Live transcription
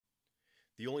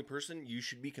The only person you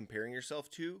should be comparing yourself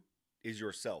to is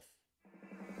yourself.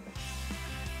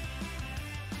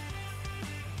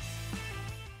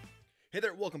 Hey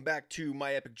there, welcome back to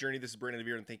my Epique Journey. This is Brandon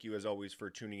DeVere, and thank you as always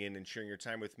for tuning in and sharing your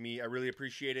time with me. I really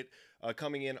appreciate it.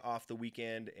 Coming in off the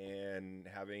weekend and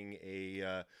having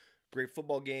a great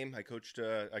football game. I coached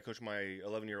my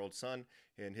 11-year-old son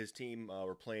and his team.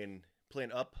 We're playing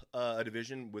up a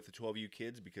division with the 12U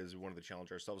kids because we wanted to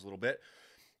challenge ourselves a little bit.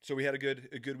 So we had a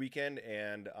good weekend,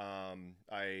 and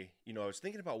I was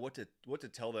thinking about what to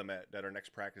tell them at our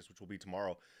next practice, which will be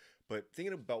tomorrow. But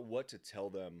thinking about what to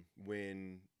tell them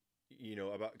when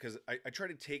because I try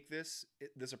to take this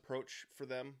approach for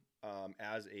them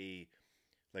as a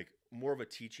more of a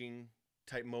teaching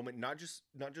type moment, not just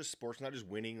sports, not just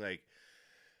winning.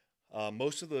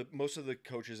 Most of the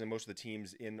coaches and most of the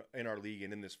teams in our league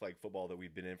and in this flag football that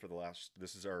we've been in for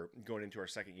this is going into our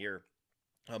second year.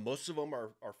 Most of them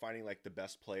are finding the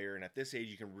best player, and at this age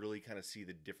you can really kind of see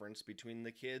the difference between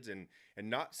the kids, and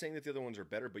not saying that the other ones are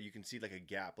better, but you can see a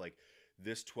gap.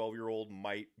 This 12-year-old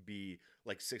might be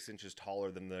 6 inches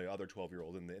taller than the other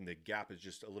 12-year-old, and the gap is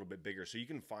just a little bit bigger. So you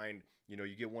can find,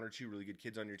 you get one or two really good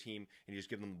kids on your team, and you just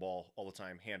give them the ball all the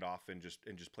time, hand off, and just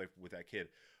play with that kid.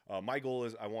 My goal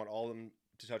is I want all of them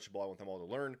to touch the ball. I want them all to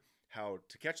learn how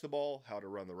to catch the ball, how to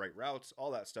run the right routes,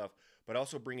 all that stuff. But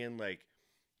also bring in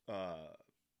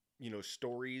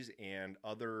stories and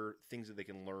other things that they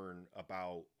can learn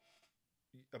about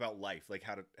life,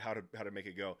 how to make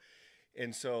it go.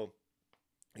 And so,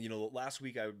 last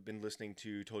week I've been listening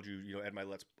to, told you, Ed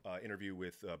Milet's interview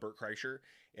with Bert Kreischer,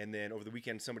 and then over the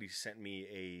weekend somebody sent me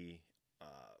a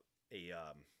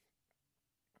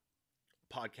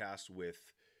podcast with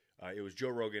it was Joe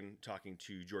Rogan talking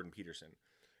to Jordan Peterson.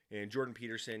 And Jordan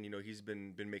Peterson, he's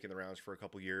been making the rounds for a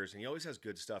couple years, and he always has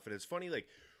good stuff. And it's funny,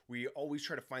 we always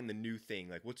try to find the new thing,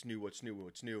 what's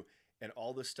new, and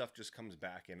all this stuff just comes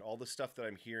back, and all the stuff that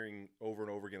I'm hearing over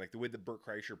and over again, the way that Bert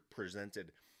Kreischer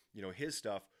presented, his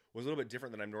stuff was a little bit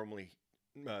different than I normally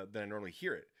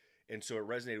hear it, and so it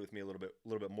resonated with me a little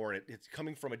bit more. And it's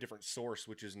coming from a different source,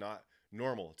 which is not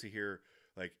normal to hear.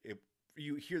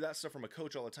 You hear that stuff from a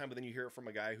coach all the time, but then you hear it from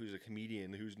a guy who's a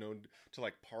comedian who's known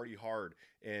to party hard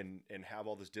and have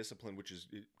all this discipline, which is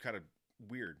kind of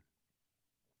weird.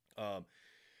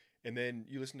 And then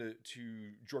you listen to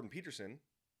Jordan Peterson.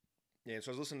 And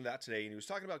so I was listening to that today, and he was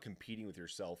talking about competing with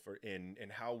yourself and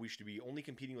how we should be only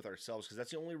competing with ourselves, because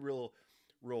that's the only real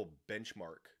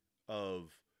benchmark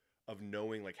of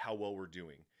knowing how well we're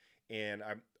doing. And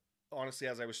I'm honestly,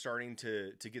 as I was starting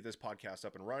to get this podcast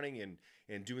up and running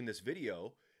and doing this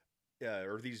video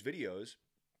or these videos,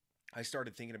 I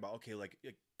started thinking about, okay,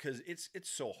 because it's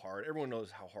so hard. Everyone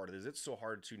knows how hard it is. It's so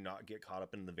hard to not get caught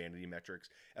up in the vanity metrics.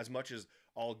 As much as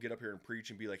I'll get up here and preach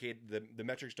and be like, hey, the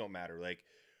metrics don't matter.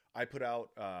 I put out,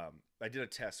 I did a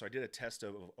test. So I did a test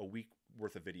of a week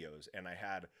worth of videos, and I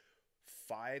had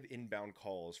 5 inbound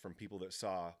calls from people that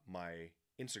saw my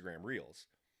Instagram reels,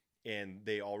 and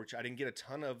they all reached. I didn't get a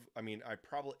ton of, I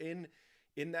probably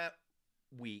in that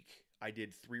week, I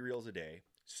did 3 reels a day.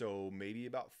 So maybe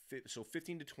about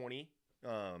 15 to 20,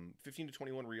 15 to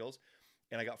 21 reels.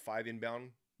 And I got 5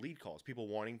 inbound lead calls, people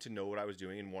wanting to know what I was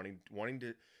doing and wanting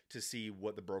to see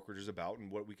what the brokerage is about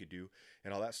and what we could do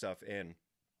and all that stuff.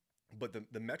 But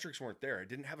the metrics weren't there. I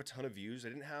didn't have a ton of views. I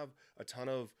didn't have a ton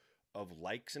of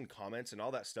likes and comments and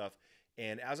all that stuff.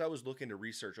 And as I was looking to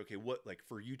research, okay, what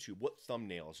for YouTube, what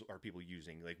thumbnails are people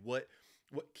using? What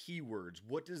keywords?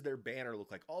 What does their banner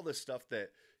look like? All this stuff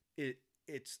that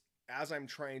it's as I'm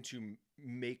trying to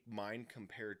make mine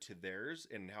compared to theirs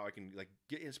and how I can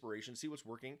get inspiration, see what's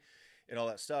working and all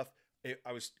that stuff.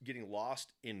 I was getting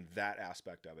lost in that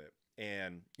aspect of it.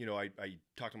 And, I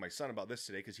talked to my son about this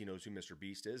today because he knows who Mr.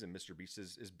 Beast is, and Mr. Beast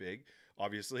is big,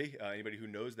 obviously, anybody who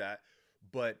knows that.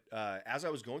 But as I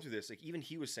was going through this, even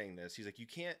he was saying this, he's like, you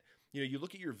can't, you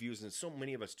look at your views, and so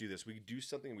many of us do this. We do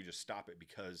something and we just stop it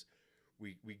because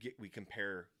we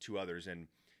compare to others. And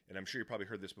I'm sure you probably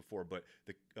heard this before, but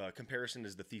the comparison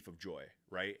is the thief of joy,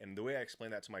 right? And the way I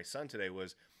explained that to my son today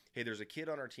was, hey, there's a kid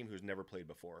on our team who's never played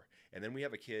before. And then we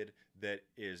have a kid that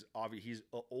is obvious. He's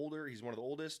older. He's one of the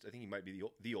oldest. I think he might be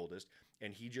the oldest.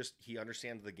 And he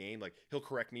understands the game. He'll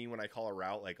correct me when I call a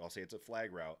route. I'll say it's a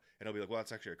flag route. And he'll be like, well,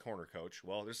 that's actually a corner, coach.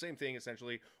 Well, they're the same thing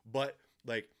essentially. But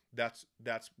that's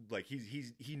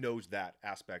he knows that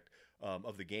aspect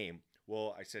of the game.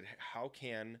 Well, I said, how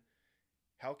can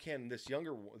this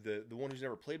younger, the one who's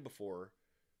never played before,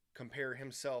 compare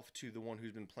himself to the one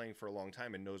who's been playing for a long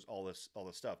time and knows all this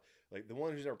stuff? The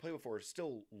one who's never played before is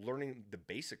still learning the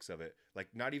basics of it.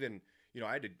 Not even,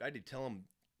 I had to tell him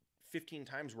 15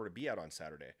 times where to be at on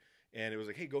Saturday. And it was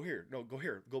like, hey, go here, no, go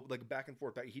here, go like back and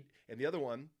forth. And the other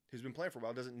one who's been playing for a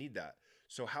while doesn't need that.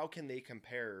 So how can they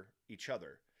compare each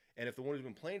other? And if the one who's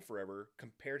been playing forever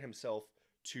compared himself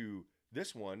to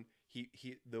this one,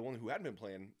 the one who hadn't been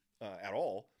playing at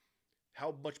all,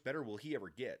 how much better will he ever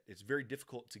get? It's very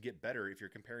difficult to get better if you're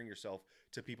comparing yourself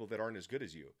to people that aren't as good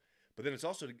as you. But then it's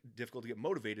also difficult to get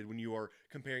motivated when you are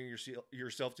comparing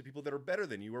yourself to people that are better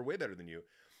than you or way better than you.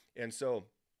 And so,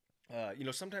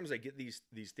 sometimes I get these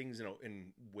things in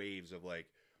waves of like,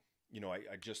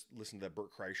 I just listened to that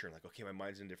Burt Kreischer and like, okay, my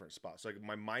mind's in a different spot. So like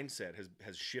my mindset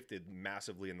has shifted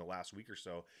massively in the last week or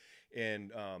so.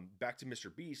 And back to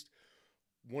Mr. Beast,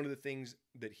 one of the things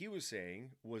that he was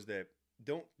saying was that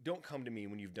don't come to me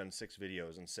when you've done 6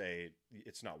 videos and say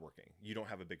it's not working. You don't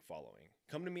have a big following.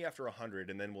 Come to me after 100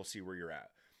 and then we'll see where you're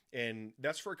at. And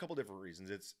that's for a couple different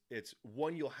reasons. It's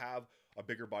one, you'll have a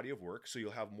bigger body of work, so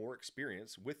you'll have more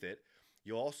experience with it.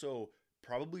 You'll also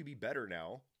probably be better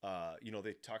now.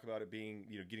 They talk about it being,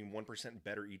 getting 1%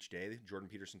 better each day. Jordan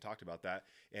Peterson talked about that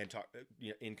and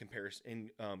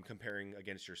comparing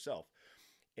against yourself.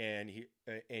 And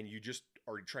you just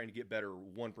are trying to get better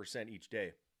 1% each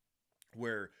day.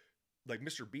 Where like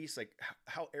Mr. Beast, like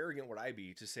how arrogant would I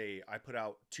be to say I put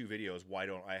out 2 videos? Why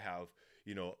don't I have,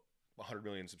 100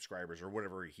 million subscribers or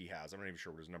whatever he has? I'm not even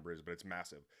sure what his number is, but it's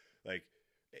massive. Like,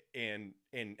 and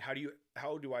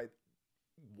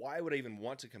why would I even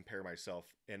want to compare myself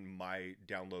and my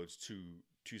downloads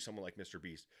to someone like Mr.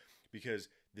 Beast? Because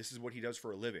this is what he does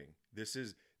for a living. This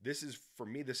is for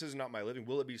me, this is not my living.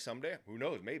 Will it be someday? Who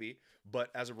knows? Maybe. But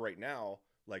as of right now,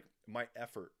 like my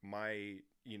effort,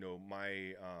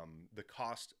 the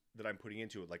cost that I'm putting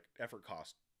into it, like effort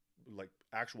cost, like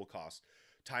actual cost,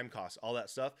 time cost, all that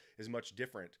stuff is much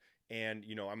different. And,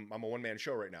 I'm a one-man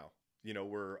show right now,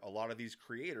 where a lot of these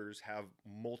creators have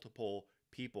multiple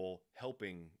people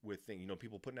helping with things,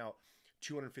 people putting out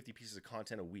 250 pieces of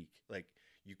content a week. Like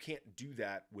you can't do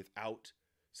that without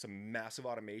some massive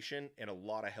automation and a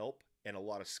lot of help and a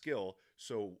lot of skill.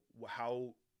 So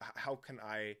how can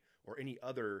I, or any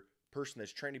other person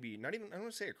that's trying to be, not even, I don't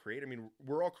want to say a creator. I mean,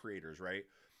 we're all creators, right?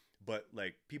 But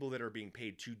like people that are being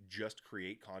paid to just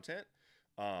create content,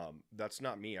 that's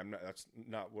not me. That's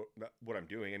not what I'm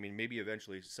doing. I mean, maybe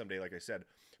eventually someday, like I said,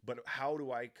 but how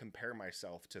do I compare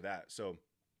myself to that? So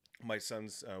my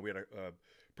son's, we had a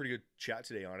pretty good chat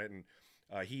today on it. And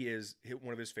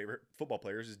one of his favorite football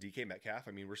players is DK Metcalf.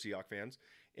 I mean, we're Seahawks fans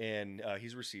and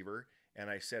he's a receiver. And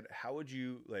I said, how would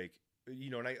you like,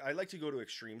 and I like to go to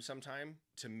extremes sometime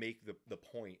to make the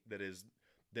point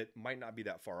that might not be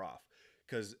that far off.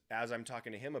 Because as I'm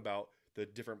talking to him about the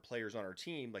different players on our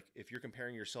team, like if you're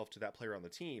comparing yourself to that player on the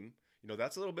team,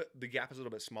 that's the gap is a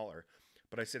little bit smaller.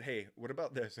 But I said, hey, what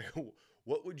about this?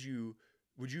 What would you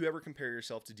ever compare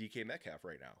yourself to DK Metcalf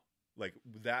right now? Like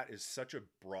that is such a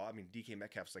broad, I mean, DK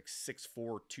Metcalf's like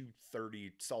 6'4",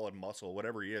 230, solid muscle,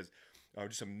 whatever he is.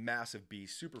 Just a massive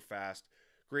beast, super fast,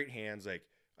 great hands. Like,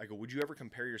 I go, would you ever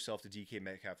compare yourself to DK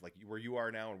Metcalf, like where you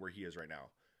are now and where he is right now?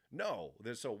 No.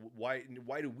 So why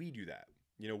do we do that?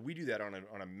 We do that on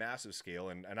a massive scale,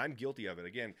 and I'm guilty of it.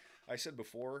 Again, I said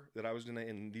before that I was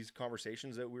in these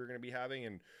conversations that we were going to be having,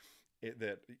 and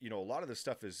a lot of this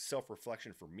stuff is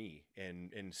self-reflection for me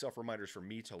and self-reminders for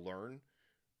me to learn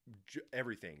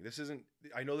everything.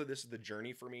 I know that this is the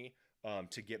journey for me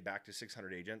to get back to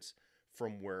 600 agents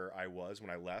from where I was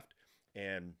when I left.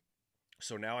 And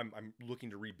so now I'm looking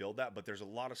to rebuild that, but there's a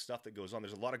lot of stuff that goes on.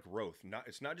 There's a lot of growth.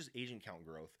 It's not just agent count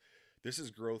growth. This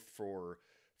is growth for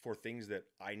things that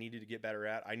I needed to get better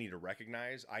at. I need to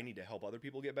recognize. I need to help other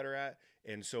people get better at.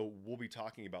 And so we'll be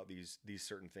talking about these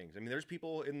certain things. I mean, there's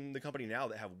people in the company now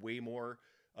that have way more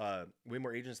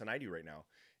agents than I do right now.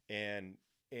 And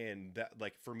that,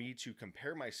 like, for me to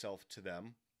compare myself to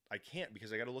them, I can't,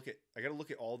 because I got to look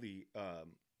at all the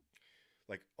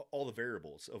all the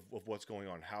variables of what's going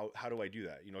on. How do I do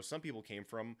that? Some people came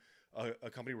from a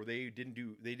company where they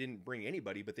didn't bring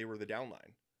anybody, but they were the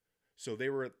downline. So they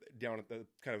were down at the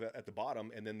kind of at the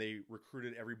bottom, and then they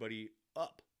recruited everybody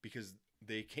up because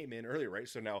they came in earlier, right?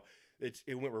 So now it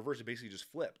went reverse. It basically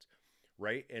just flipped,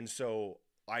 right? And so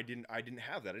I didn't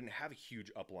have that. I didn't have a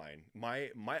huge upline. My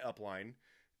upline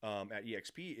at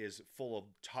EXP is full of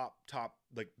top,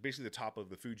 like basically the top of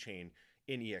the food chain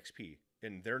in EXP,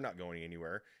 and they're not going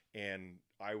anywhere. And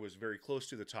I was very close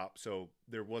to the top, so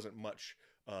there wasn't much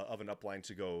of an upline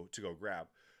to go grab.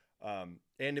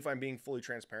 And if I'm being fully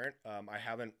transparent, I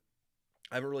haven't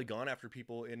really gone after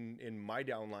people in my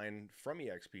downline from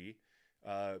EXP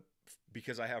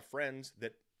because I have friends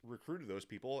that recruited those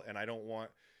people, and I don't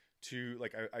want to,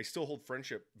 like, I still hold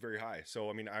friendship very high. So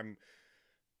I mean, I'm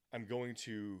going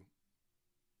to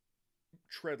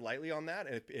tread lightly on that.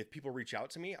 And if people reach out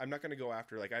to me, I'm not going to go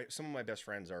after, like, some of my best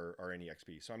friends are in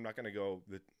EXP. So I'm not going to go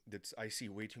that's, I see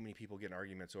way too many people getting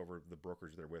arguments over the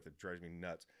brokers they're with. It drives me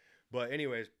nuts. But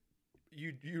anyways,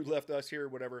 you left us here,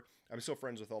 whatever. I'm still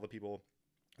friends with all the people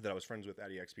that I was friends with at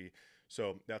EXP.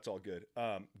 So that's all good.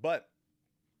 But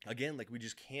again, like, we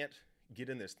just can't get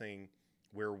in this thing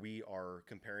where we are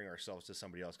comparing ourselves to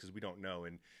somebody else because we don't know.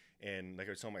 And like I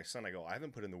was telling my son, I go, I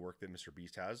haven't put in the work that Mr.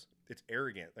 Beast has. It's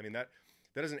arrogant. I mean, that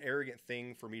is an arrogant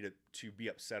thing for me to be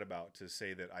upset about, to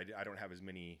say that I don't have as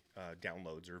many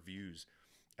downloads or views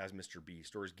as Mr.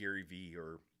 Beast or as Gary V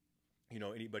or, you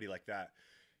know, anybody like that.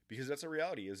 Because that's the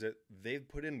reality, is that they've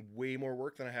put in way more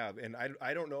work than I have. And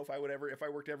I don't know if I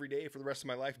worked every day for the rest of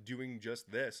my life doing just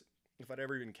this, if I'd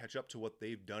ever even catch up to what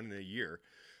they've done in a year.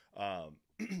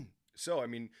 So, I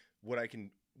mean, what I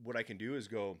can do is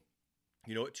go,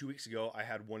 you know what, 2 weeks ago, I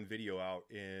had one video out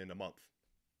in a month.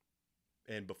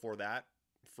 And before that,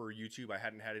 for YouTube, I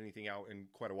hadn't had anything out in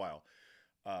quite a while.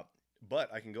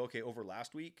 But I can go, okay, over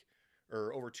last week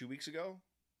or over 2 weeks ago,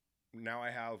 now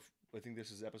I have, I think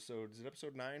this is episode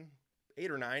 9,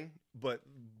 8 or 9. But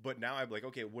now I'm like,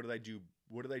 okay, what did I do?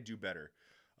 What did I do better?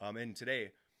 And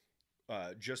today,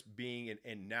 just being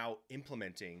and now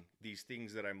implementing these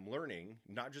things that I'm learning,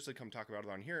 not just to come talk about it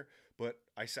on here, but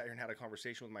I sat here and had a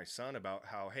conversation with my son about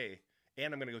how, hey,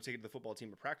 and I'm going to go take it to the football team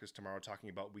at practice tomorrow, talking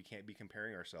about we can't be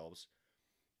comparing ourselves,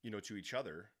 you know, to each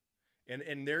other.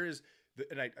 And there is,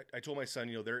 and I told my son,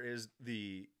 you know, there is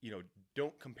the, you know,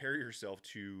 don't compare yourself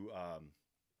to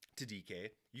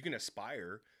DK. You can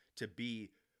aspire to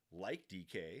be like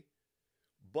DK,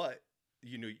 but,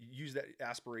 you know, use that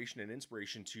aspiration and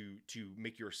inspiration to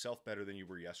make yourself better than you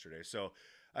were yesterday. So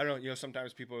I don't know, you know,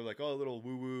 sometimes people are like, oh, a little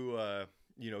woo woo,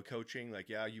 you know, coaching, like,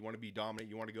 yeah, you want to be dominant.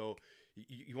 You want to go,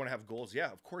 you want to have goals.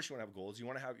 Yeah, of course you want to have goals. You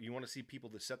want to see people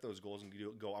that set those goals and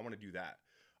go, I want to do that.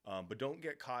 But don't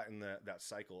get caught in that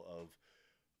cycle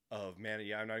of man,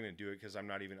 yeah, I'm not even gonna do it because I'm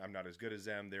not as good as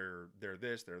them. They're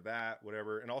this, they're that,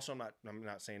 whatever. And also I'm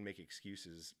not saying make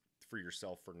excuses for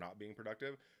yourself for not being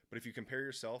productive. But if you compare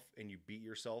yourself and you beat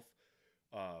yourself,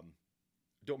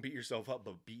 don't beat yourself up,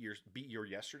 but beat your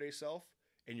yesterday self,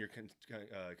 and you're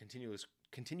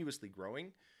continuously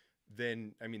growing,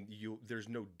 then I mean, there's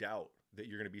no doubt that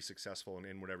you're going to be successful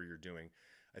in whatever you're doing.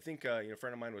 I think you know, a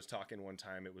friend of mine was talking one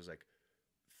time. It was like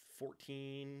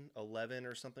 14-11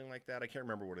 or something like that. I can't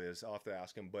remember what it is. I'll have to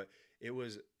ask him. But it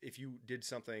was, if you did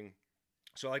something.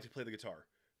 So I like to play the guitar.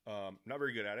 Not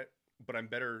very good at it, but I'm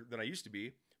better than I used to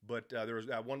be. But there was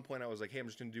at one point I was like, hey, I'm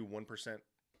just going to do 1%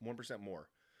 more.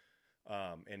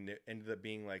 And it ended up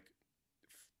being like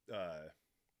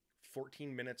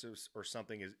 14 minutes or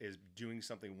something is doing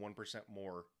something 1%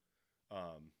 more.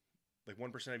 Like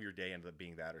 1% of your day ended up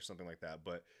being that or something like that.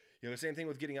 But, you know, the same thing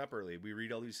with getting up early. We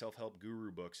read all these self-help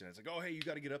guru books, and it's like, oh, hey, you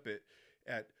got to get up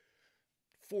at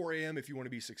 4 a.m. if you want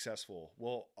to be successful.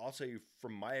 Well, I'll tell you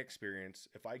from my experience,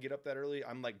 if I get up that early,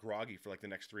 I'm like groggy for like the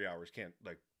next 3 hours. Can't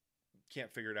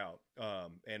figure it out.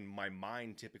 And my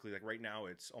mind typically, like right now,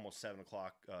 it's almost 7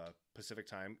 o'clock Pacific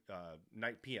time,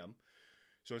 night PM.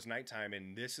 So it's nighttime,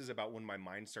 and this is about when my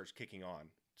mind starts kicking on.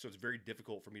 So it's very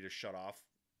difficult for me to shut off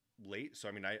late. So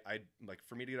I mean, I like,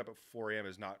 for me to get up at 4 a.m.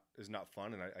 is not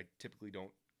fun, and I typically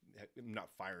I'm not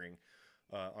firing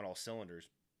on all cylinders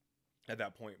at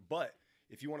that point. But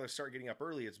if you want to start getting up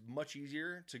early, it's much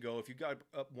easier to go. If you got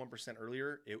up 1%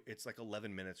 earlier, it's like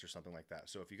 11 minutes or something like that.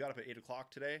 So if you got up at 8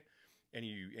 o'clock today, and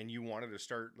you wanted to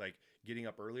start like getting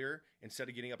up earlier instead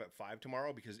of getting up at 5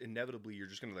 tomorrow, because inevitably you're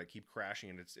just gonna like keep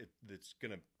crashing, and it's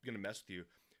gonna mess with you.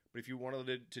 But if you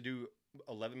wanted to do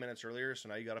 11 minutes earlier, so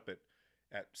now you got up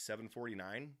at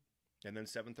 7:49, and then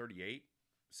 7:38,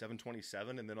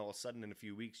 7:27, and then all of a sudden in a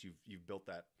few weeks you've built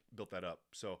that up.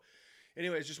 So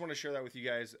anyways, just want to share that with you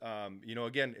guys. You know,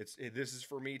 again, this is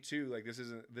for me too. Like this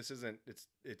isn't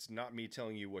it's not me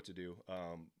telling you what to do.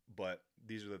 But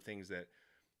these are the things that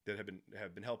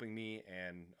have been helping me,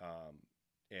 and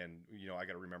you know, I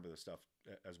got to remember this stuff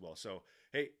as well. So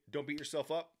hey, don't beat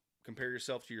yourself up. Compare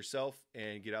yourself to yourself,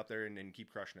 and get out there and keep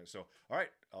crushing it. So all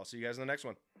right, I'll see you guys in the next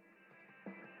one.